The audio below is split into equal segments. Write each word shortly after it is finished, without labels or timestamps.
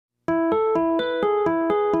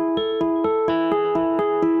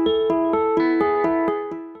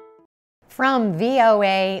From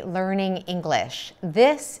VOA Learning English,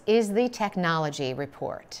 this is the Technology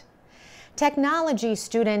Report. Technology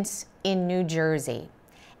students in New Jersey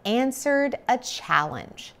answered a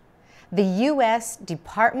challenge. The U.S.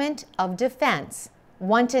 Department of Defense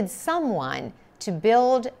wanted someone to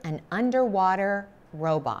build an underwater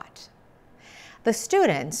robot. The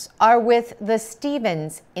students are with the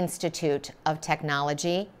Stevens Institute of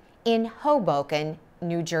Technology in Hoboken,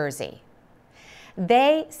 New Jersey.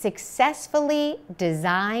 They successfully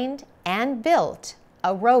designed and built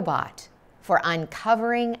a robot for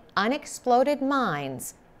uncovering unexploded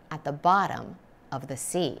mines at the bottom of the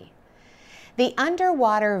sea. The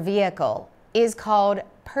underwater vehicle is called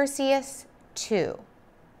Perseus II.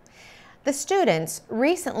 The students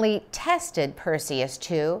recently tested Perseus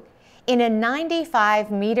II in a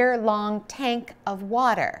 95-meter-long tank of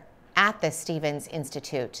water at the Stevens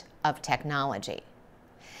Institute of Technology.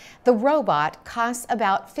 The robot costs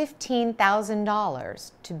about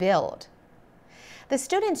 $15,000 to build. The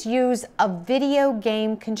students use a video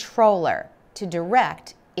game controller to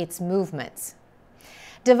direct its movements.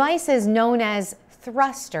 Devices known as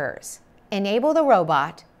thrusters enable the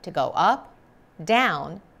robot to go up,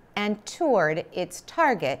 down, and toward its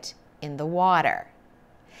target in the water.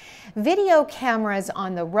 Video cameras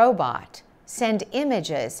on the robot send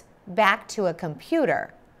images back to a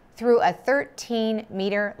computer through a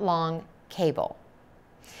 13-meter-long cable.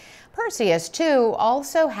 Perseus II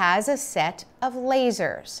also has a set of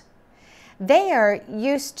lasers. They are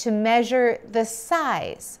used to measure the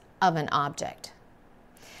size of an object.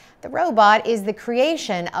 The robot is the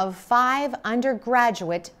creation of 5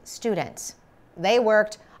 undergraduate students. They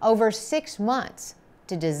worked over 6 months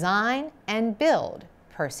to design and build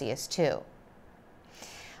Perseus II.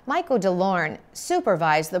 Michael DeLorne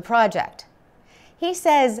supervised the project. He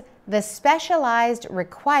says the specialized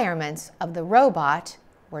requirements of the robot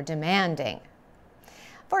were demanding.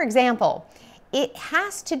 For example, it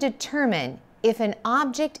has to determine if an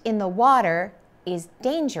object in the water is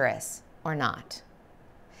dangerous or not.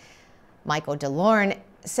 Michael DeLorne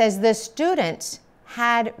says the students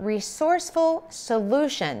had resourceful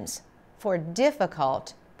solutions for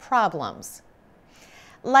difficult problems,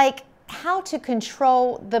 like how to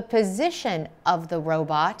control the position of the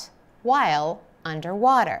robot while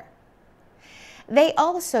underwater. They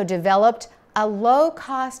also developed a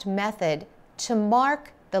low-cost method to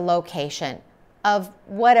mark the location of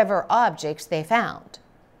whatever objects they found.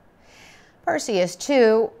 Perseus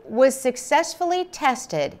II was successfully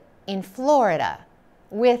tested in Florida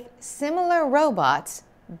with similar robots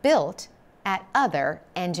built at other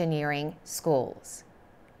engineering schools.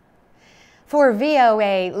 For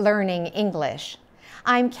VOA Learning English,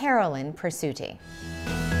 I'm Carolyn Persutti.